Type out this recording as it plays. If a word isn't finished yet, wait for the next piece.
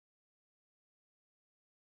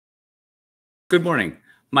Good morning.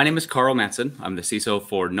 My name is Carl Matson. I'm the CISO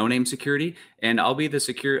for No Name Security, and I'll be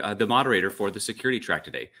the moderator for the security track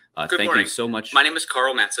today. Thank you so much. My name is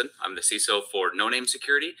Carl Matson. I'm the CISO for No Name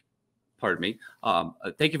Security. Pardon me.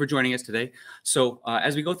 Thank you for joining us today. So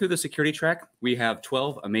as we go through the security track, we have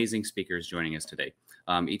 12 amazing speakers joining us today.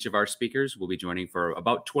 Each of our speakers will be joining for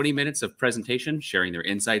about 20 minutes of presentation, sharing their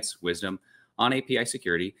insights, wisdom on API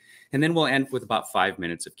security, and then we'll end with about 5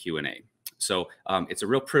 minutes of Q&A. So it's a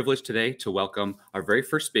real privilege today to welcome our very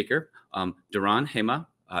first speaker, Doron Chema.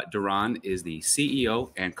 Doron is the CEO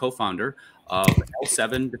and co-founder of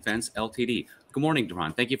L7 Defense Ltd. Good morning,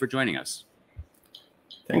 Doron. Thank you for joining us.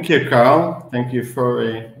 Thank you, Carl. Thank you for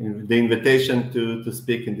the invitation to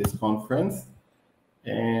speak in this conference.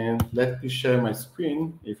 And let me share my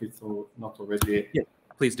screen if it's not already. Yeah,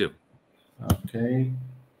 please do. Okay.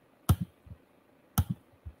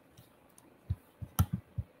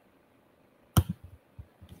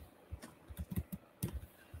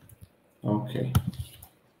 Okay.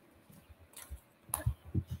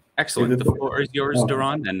 Excellent. The floor is yours,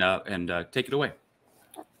 Doron, and take it away.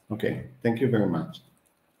 Okay. Thank you very much.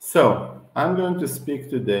 So I'm going to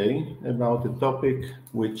speak today about a topic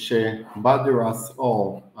which bothers us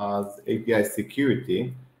all as API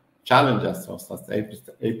security, challenges us as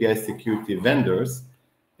API security vendors,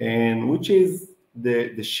 and which is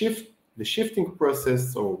the shifting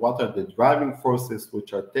process, or what are the driving forces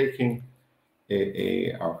which are taking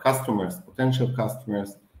our customers, potential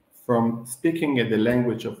customers, from speaking the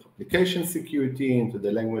language of application security into the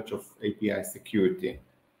language of API security.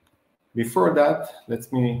 Before that, let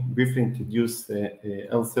me briefly introduce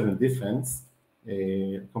L7 Defense,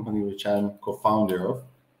 a company which I'm co-founder of.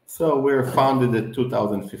 So we were founded in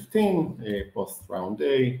 2015, post-round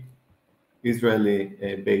A,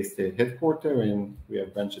 Israeli-based headquarters, and we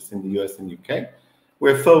have branches in the US and UK.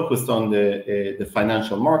 We're focused on the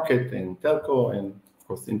financial market and telco and, of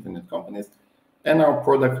course, internet companies. And our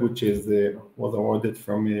product, which was awarded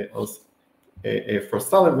from us for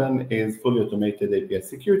Sullivan, is fully automated API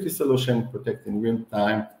security solution, protecting real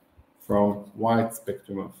time from wide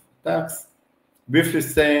spectrum of attacks. Briefly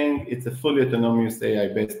saying, it's a fully autonomous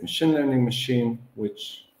AI-based machine learning machine,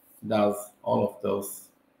 which does all of those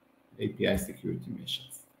API security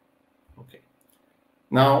missions. Okay.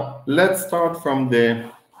 Now, let's start from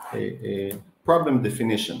the problem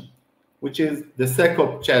definition, which is the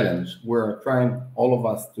SecOps challenge. We're trying, all of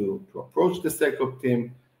us, to approach the SecOps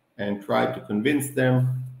team and try to convince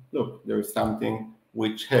them, look, there is something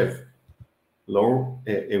which have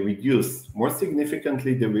reduce more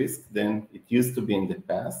significantly the risk than it used to be in the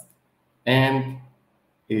past, and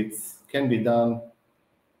it can be done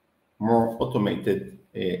more automated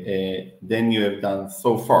than you have done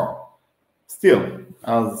so far. Still,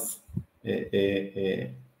 as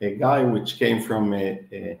a guy which came from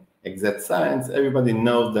exact science, everybody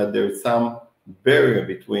knows that there is some barrier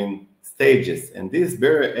between stages, and this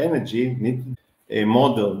barrier energy needs a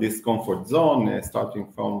model, this comfort zone,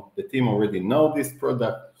 starting from the team already know this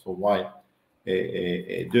product, so why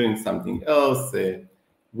doing something else?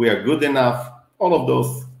 We are good enough. All of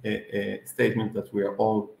those statements that we are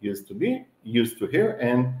all used to hear,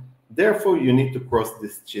 and therefore you need to cross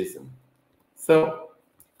this chasm. So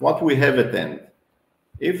what we have at the end,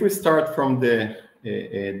 if we start from the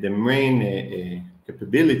main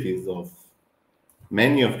capabilities of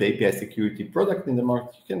many of the API security products in the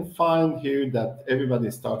market, you can find here that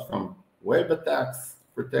everybody starts from web attacks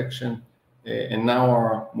protection, and now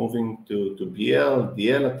are moving to BL,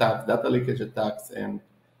 DL attacks, data leakage attacks, and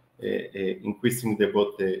increasing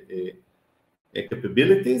both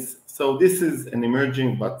capabilities. So this is an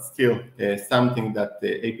emerging, but still something that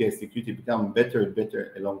the API security become better and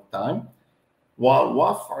better along time. While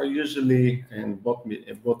WAF are usually, and bot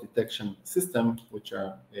detection systems, which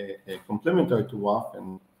are complementary to WAF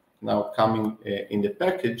and now coming in the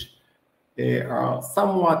package, are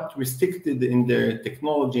somewhat restricted in their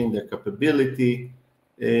technology, in their capability,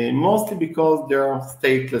 mostly because they are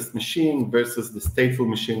stateless machine versus the stateful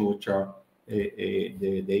machine, which are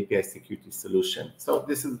the API security solution. So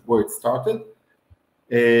this is where it started.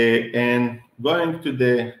 And going to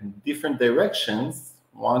the different directions,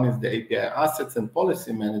 one is the API assets and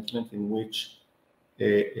policy management, in which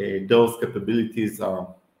those capabilities are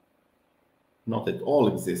not at all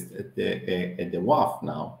exist at the WAF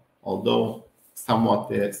now, although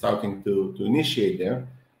somewhat starting to initiate there.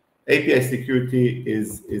 API security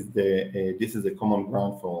is a common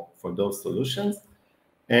ground for those solutions,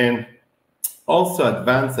 and also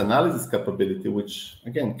advanced analysis capability, which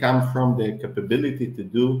again comes from the capability to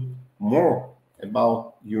do more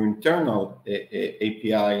about your internal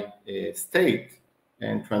API state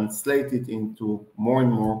and translate it into more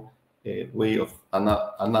and more way of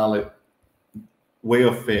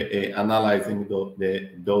analyzing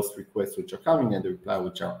those requests which are coming and the reply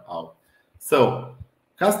which are out. So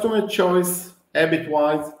customer choice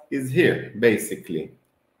habit-wise is here, basically,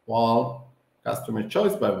 while customer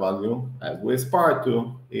choice by value, as we aspire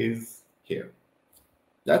to, is here.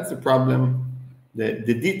 That's the problem, the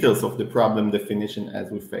details of the problem definition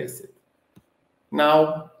as we face it.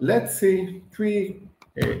 Now, let's see three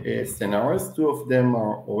scenarios. Two of them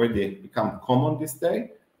are already become common this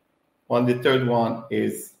day, while the third one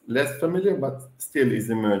is less familiar, but still is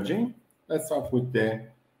emerging. Let's start with the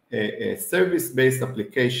service-based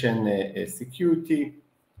application security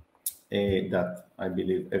that I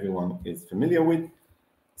believe everyone is familiar with.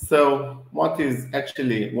 So what is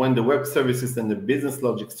actually when the web services and the business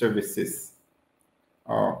logic services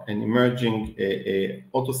are an emerging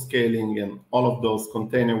auto-scaling and all of those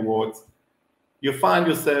container words, you find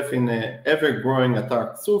yourself in an ever-growing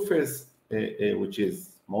attack surface, which is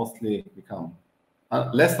mostly become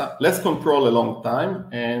less control a long time,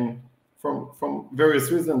 and from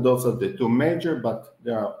various reasons, those are the two major, but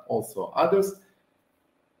there are also others.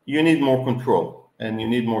 You need more control, and you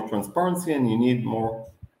need more transparency, and you need more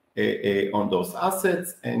on those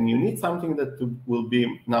assets, and you need something that will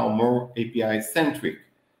be now more API-centric.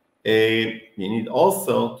 You need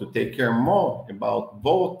also to take care more about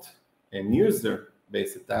bot and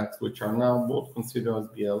user-based attacks, which are now both considered as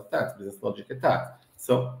BL attacks, business logic attacks.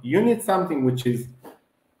 So you need something which is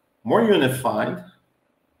more unified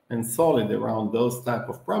and solid around those type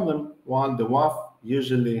of problems, while the WAF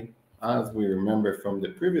usually, as we remember from the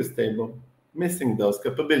previous table, missing those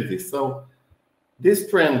capabilities. So this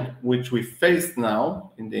trend which we face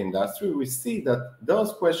now in the industry, we see that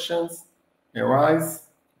those questions arise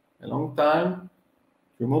a long time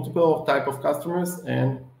through multiple type of customers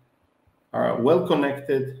and are well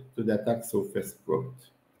connected to the attack surface growth.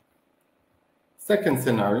 Second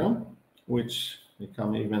scenario, which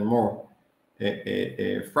become even more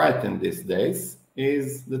frightened these days,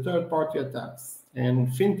 is the third-party attacks. And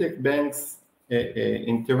fintech banks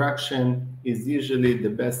interaction is usually the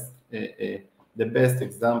best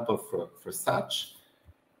example for such,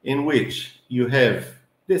 in which you have,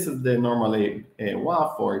 this is the normally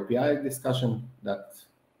WAF or API discussion that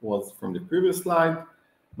was from the previous slide,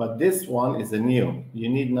 but this one is a new. You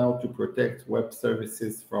need now to protect web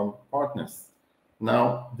services from partners.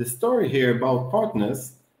 Now, the story here about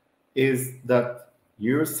partners is that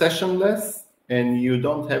you're sessionless and you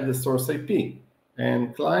don't have the source IP,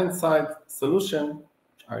 and client-side solutions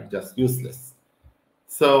are just useless.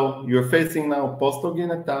 So you're facing now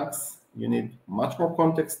post-login attacks. You need much more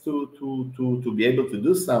context to be able to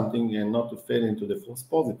do something and not to fall into the false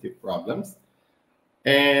positive problems.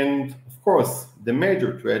 And of course, the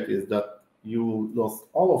major threat is that you lost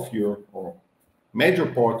all of your, or major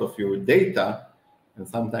part of your data, and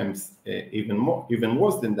sometimes even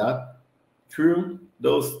worse than that, through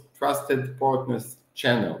those trusted partners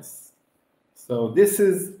channels. So this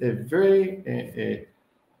is a very,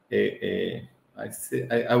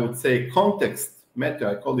 I would say, context matter.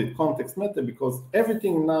 I call it context matter because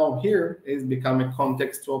everything now here is becoming a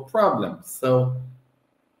contextual problem. So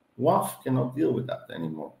WAF cannot deal with that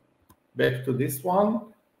anymore. Back to this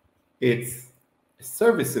one, it's a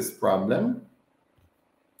services problem,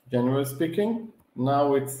 generally speaking.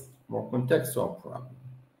 Now it's more contextual problem.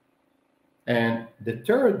 And the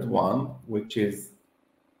third one, which is,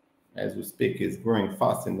 as we speak, is growing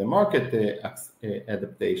fast in the market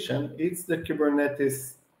adaptation, it's the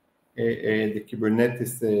Kubernetes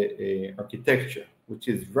architecture, which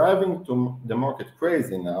is driving to the market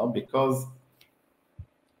crazy now because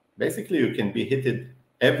basically you can be hit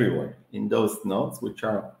everywhere in those nodes, which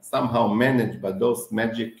are somehow managed by those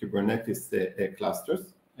magic Kubernetes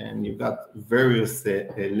clusters. And you got various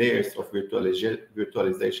layers of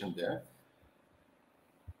virtualization there.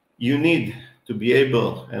 You need to be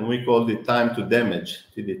able, and we call it time to damage,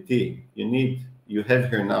 TDT. You have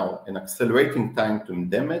here now an accelerating time to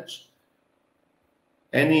damage.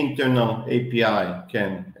 Any internal API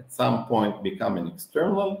can at some point become an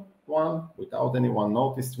external one without anyone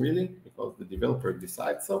notice really, because the developer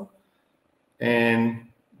decides so. And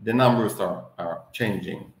the numbers are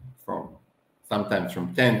changing from sometimes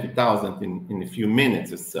from 10 to 1,000 in a few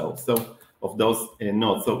minutes or so. So of those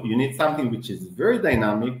nodes. So you need something which is very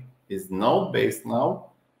dynamic, is node-based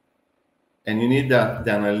now, and you need the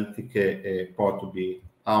analytic part to be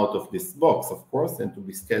out of this box, of course, and to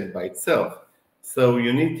be scaled by itself. So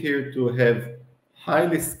you need here to have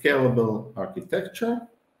highly scalable architecture,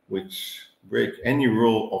 which break any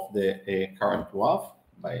rule of the current WAF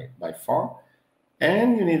by far.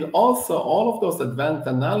 And you need also all of those advanced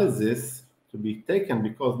analysis to be taken,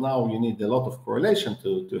 because now you need a lot of correlation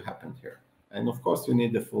to happen here. And of course, you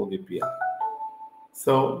need the full DPL.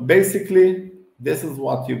 So basically, this is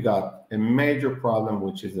what you got, a major problem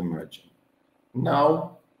which is emerging.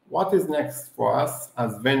 Now, what is next for us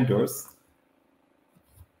as vendors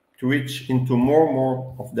to reach into more and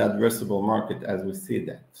more of the addressable market as we see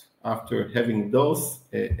that? After having those,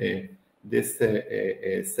 this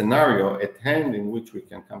scenario at hand in which we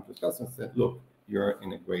can come to customers and say, look, you're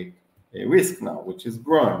in a great risk now, which is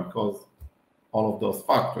growing because all of those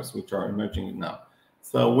factors which are emerging now.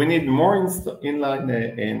 So we need more inline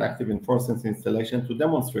and active enforcement installation to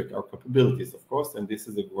demonstrate our capabilities, of course, and this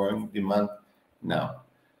is a growing demand now.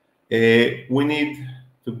 We need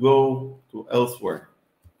to go to elsewhere,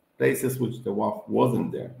 places which the WAF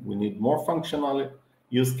wasn't there. We need more functional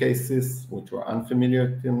use cases which were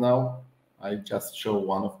unfamiliar till now. I just show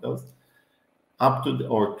one of those,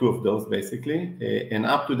 or two of those basically, an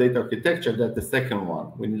up-to-date architecture. That's the second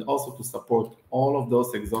one. We need also to support all of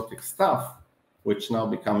those exotic stuff which now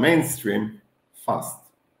become mainstream fast.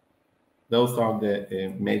 Those are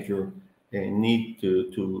the major need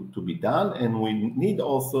to be done, and we need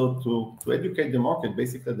also to educate the market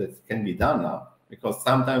basically that it can be done now, because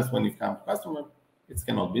sometimes when you come to customer, it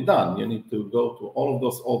cannot be done. You need to go to all of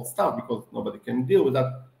those old stuff because nobody can deal with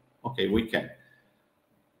that. Okay, we can.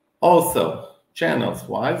 Also,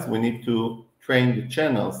 channels-wise, we need to train the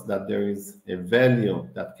channels that there is a value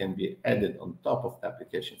that can be added on top of the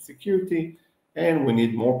application security, and we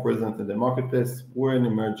need more presence in the marketplace. We're an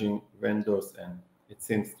emerging vendors, and it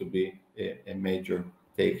seems to be a major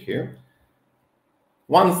take here.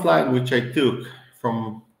 One slide which I took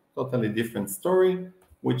from totally different story,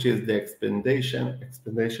 which is the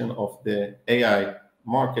expandation of the AI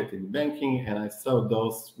market in banking, and I saw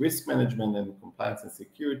those risk management and compliance and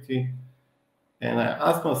security, and I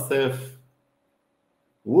asked myself,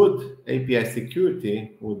 would API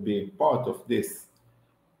security would be part of this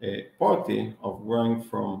party of growing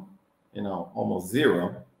from almost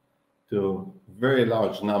zero to very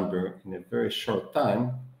large number in a very short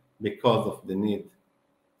time because of the need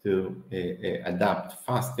to adapt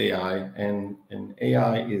fast AI, and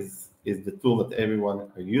AI is the tool that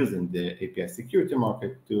everyone are using the API security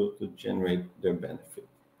market to generate their benefit.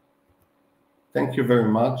 Thank you very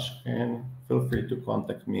much, and feel free to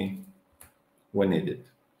contact me when needed.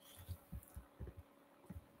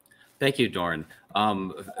 Thank you, Doron.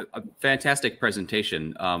 A fantastic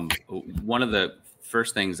presentation. One of the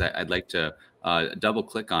first things I'd like to double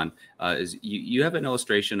click on is you have an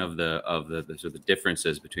illustration of the sort of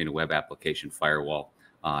differences between a web application firewall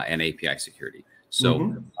and API security.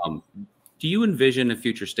 So do you envision a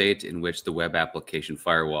future state in which the web application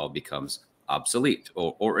firewall becomes obsolete,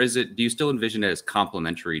 or do you still envision it as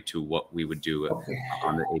complementary to what we would do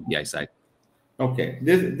on the API side? Okay,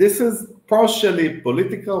 this is partially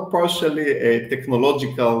political, partially a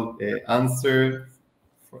technological answer,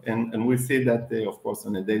 and we see that, of course,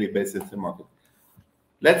 on a daily basis in the market.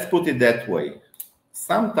 Let's put it that way.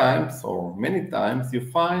 Sometimes, or many times, you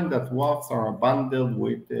find that WAFs are bundled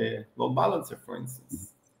with a load balancer, for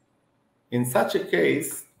instance. In such a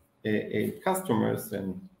case, customers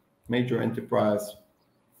and major enterprise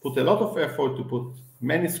put a lot of effort to put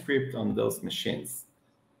many scripts on those machines,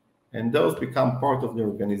 and those become part of the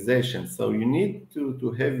organization. So you need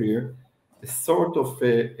to have here a sort of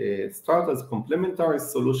start as a complementary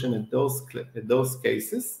solution at those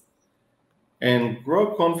cases, and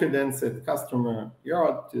grow confidence at customer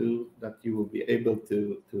yard that you will be able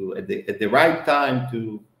to at the right time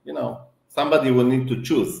to, somebody will need to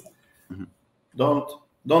choose.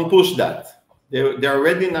 Don't push that. They're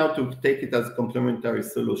ready now to take it as a complementary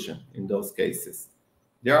solution in those cases.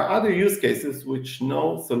 There are other use cases which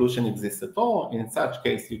no solution exists at all. In such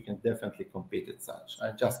case, you can definitely compete at such.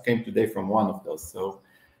 I just came today from one of those, so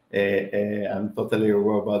I'm totally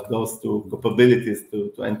aware about those two capabilities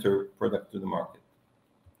to enter product to the market.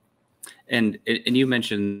 And you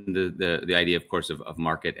mentioned the idea, of course, of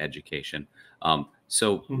market education.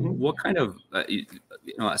 So what kind of,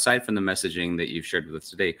 aside from the messaging that you've shared with us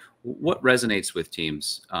today, what resonates with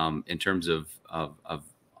teams in terms of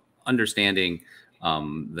understanding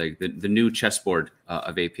the new chessboard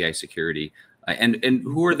of API security, and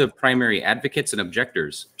who are the primary advocates and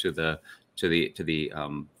objectors to the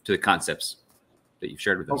concepts that you've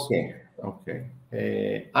shared with us?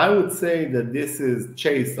 Okay. I would say that this is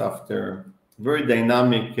chased after very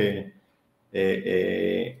dynamic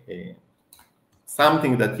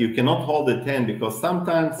something that you cannot hold at hand, because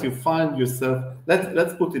sometimes you find yourself.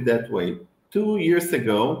 Let's put it that way. 2 years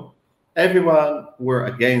ago, everyone were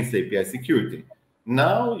against API security.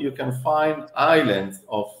 Now you can find islands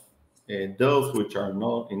of those which are in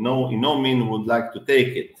no mean would like to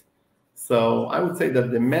take it. So I would say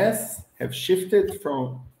that the mass have shifted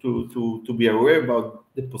to be aware about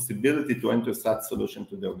the possibility to enter such solution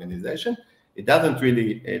to the organization. It doesn't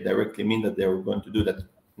really directly mean that they're going to do that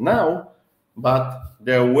now, but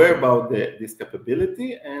they're aware about this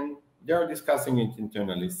capability and they are discussing it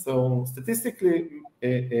internally. So statistically,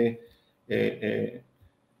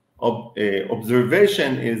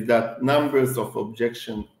 observation is that numbers of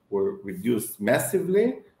objections were reduced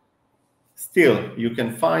massively. Still, you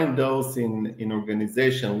can find those in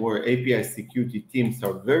organizations where API security teams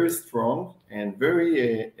are very strong and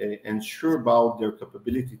very unsure about their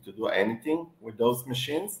capability to do anything with those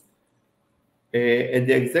machines. At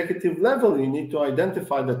the executive level, you need to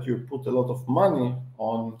identify that you put a lot of money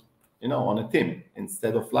on a team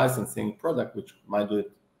instead of licensing product, which might do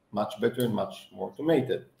it much better and much more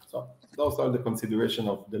automated. So those are the consideration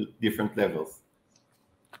of the different levels.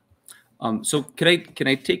 So can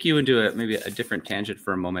I take you into maybe a different tangent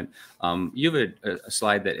for a moment? You have a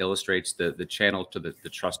slide that illustrates the channel to the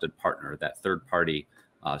trusted partner, that third party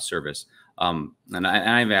service. And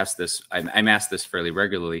I'm asked this fairly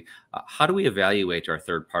regularly. How do we evaluate our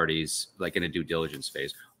third parties, like in a due diligence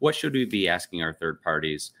phase? What should we be asking our third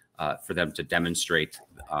parties for them to demonstrate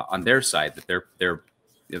on their side that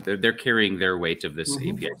they're carrying their weight of this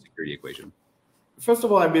API security equation? First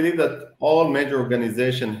of all, I believe that all major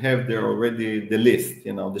organizations have already the list,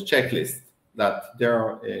 the checklist that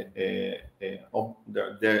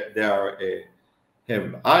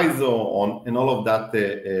have ISO on and all of that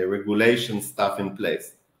regulation stuff in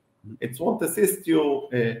place. It won't assist you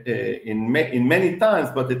in many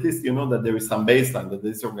times, but at least you know that there is some baseline, that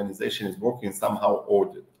this organization is working somehow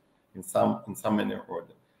ordered, in some manner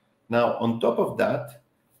ordered. Now, on top of that,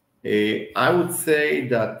 I would say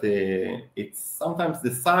that it's sometimes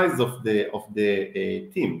the size of the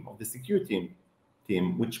team, of the security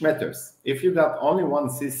team, which matters. If you got only one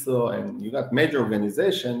CISO and you got major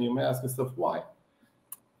organization, you may ask yourself why.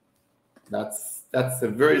 That's a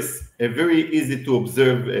very easy to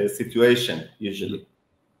observe situation usually.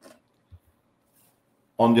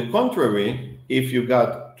 On the contrary, if you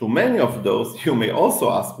got too many of those, you may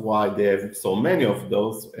also ask why they have so many of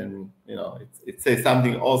those, and it says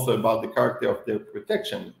something also about the character of their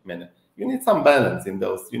protection. You need some balance in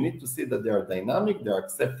those. You need to see that they are dynamic, they are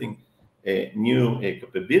accepting new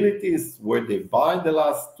capabilities, where they buy the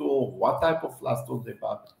last tool, what type of last tool they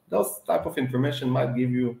buy. Those type of information might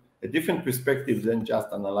give you a different perspective than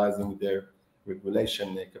just analyzing their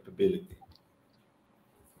regulation capability.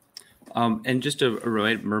 And just a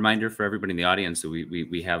reminder for everybody in the audience that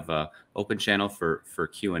we have an open channel for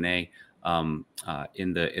Q&A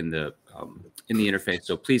in the interface.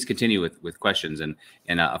 So please continue with questions, and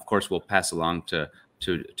of course we'll pass along to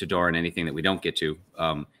Doron anything that we don't get to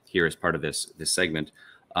here as part of this segment.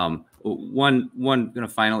 One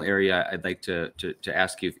final area I'd like to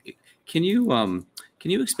ask you: can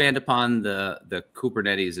you expand upon the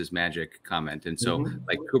Kubernetes is magic comment? And so,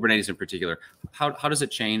 like Kubernetes in particular, how does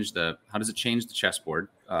it change the chessboard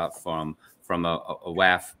from a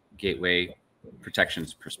WAF gateway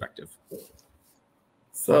protections perspective?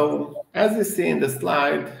 So as you see in the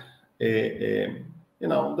slide,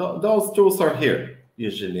 those tools are here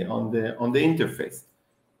usually on the interface.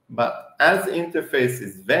 But as the interface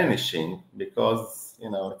is vanishing, because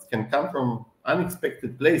it can come from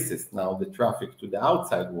unexpected places now, the traffic to the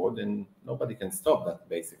outside world, and nobody can stop that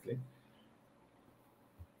basically.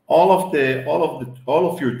 All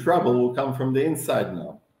of your trouble will come from the inside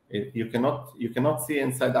now. You cannot see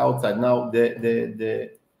inside outside now.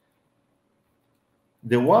 The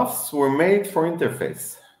WAFs were made for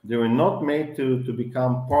interface. They were not made to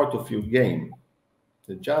become part of your game.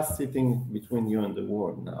 They're just sitting between you and the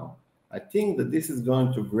world now. I think that this is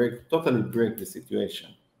going to totally break the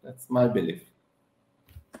situation. That's my belief.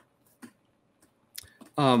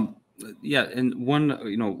 Yeah, and one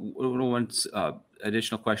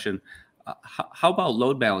additional question: how about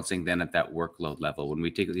load balancing then at that workload level when we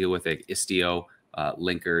deal with a Istio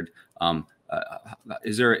linkered?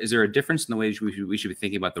 Is there a difference in the way we should be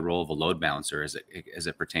thinking about the role of a load balancer as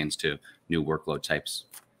it pertains to new workload types?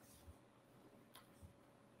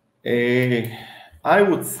 I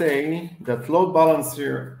would say that load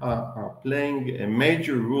balancers are playing a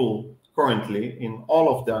major role currently in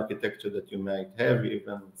all of the architecture that you might have,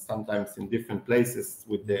 even sometimes in different places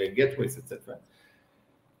with the gateways, etc.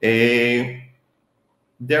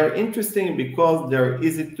 They're interesting because they're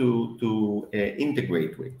easy to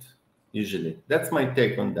integrate with. Usually, that's my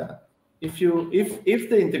take on that. If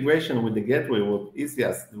the integration with the gateway was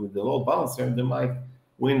easiest with the load balancer, they might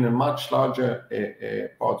win a much larger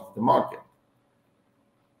part of the market.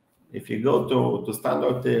 If you go to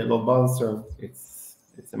standard load balancer, it's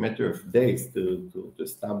a matter of days to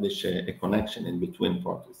establish a connection in between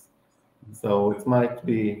parties. So it might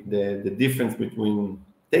be the difference between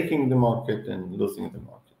taking the market and losing the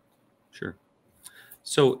market. Sure.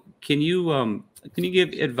 So can you give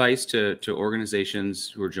advice to organizations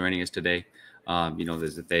who are joining us today? As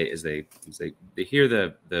they hear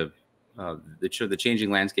the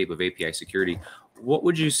changing landscape of API security, what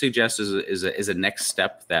would you suggest is a next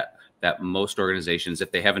step that most organizations,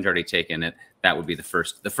 if they haven't already taken it, that would be the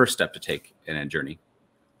first step to take in a journey?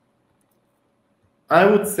 I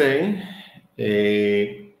would say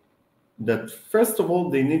that first of all,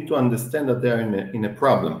 they need to understand that they are in a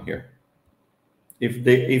problem here. If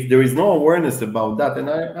there is no awareness about that, and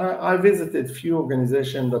I visited few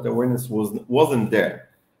organizations that awareness wasn't there,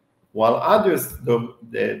 while others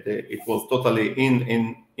it was totally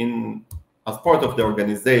in as part of the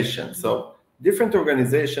organization. So different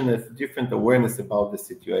organization has different awareness about the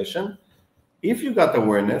situation. If you got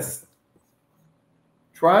awareness,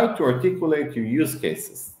 try to articulate your use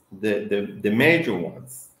cases, the major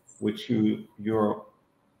ones, which you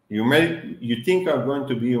think are going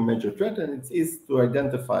to be your major threat, and it's easy to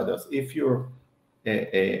identify those. If you're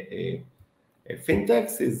a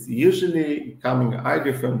fintech is usually coming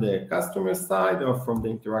either from the customer side or from the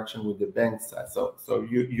interaction with the bank side. So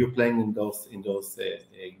you're playing in those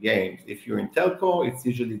games. If you're in telco, it's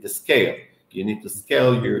usually the scale. You need to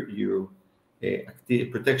scale your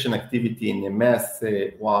protection activity in a mess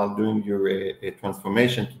while doing your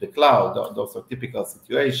transformation to the cloud. Those are typical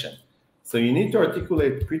situations. So you need to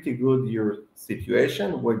articulate pretty good your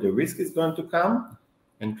situation, where the risk is going to come,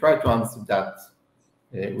 and try to answer that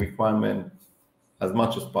requirement as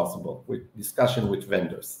much as possible with discussion with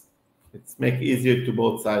vendors. It's make it easier to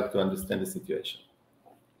both sides to understand the situation.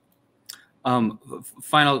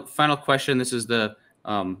 Final question. This is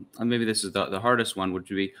maybe this is the hardest one. Would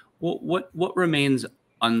be what remains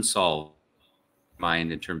unsolved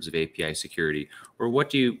in terms of API security, or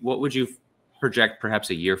what would you project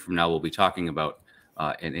perhaps a year from now we'll be talking about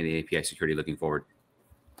in API security looking forward?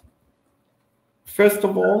 First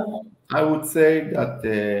of all, I would say that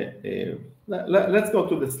let's go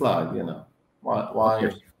to the slide.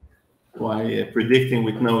 Why predicting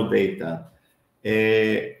with no data?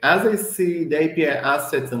 As I see, the API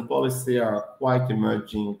assets and policy are quite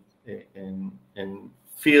emerging and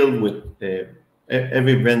filled with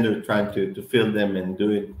every vendor trying to fill them and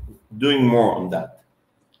doing more on that.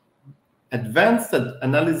 Advanced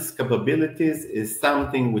analysis capabilities is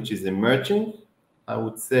something which is emerging. I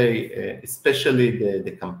would say, especially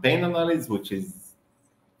the campaign analysis, which is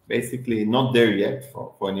basically not there yet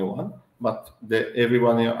for anyone, but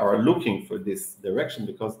everyone are looking for this direction,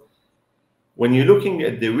 because when you're looking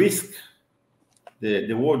at the risk,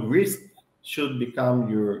 the word risk should become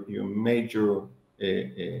your major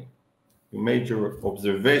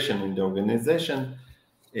observation in the organization.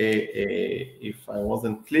 If I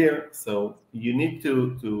wasn't clear, so you need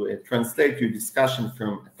to translate your discussion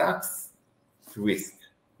from attacks to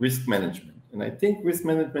risk management. And I think risk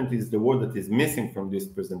management is the word that is missing from this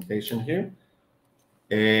presentation here.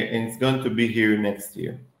 And it's going to be here next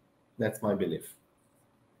year. That's my belief.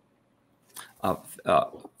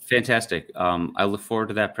 Fantastic. I look forward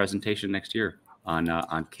to that presentation next year on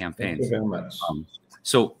campaigns. Thank you very much.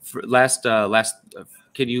 So for last,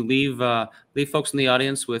 can you leave folks in the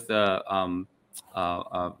audience with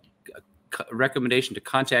a recommendation to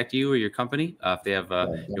contact you or your company if they have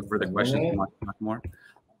further questions and want to talk more?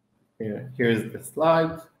 Here's the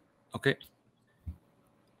slide. Okay.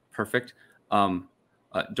 Perfect.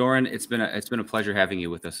 Doron, it's been a pleasure having you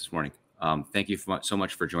with us this morning. Thank you so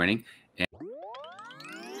much for joining. And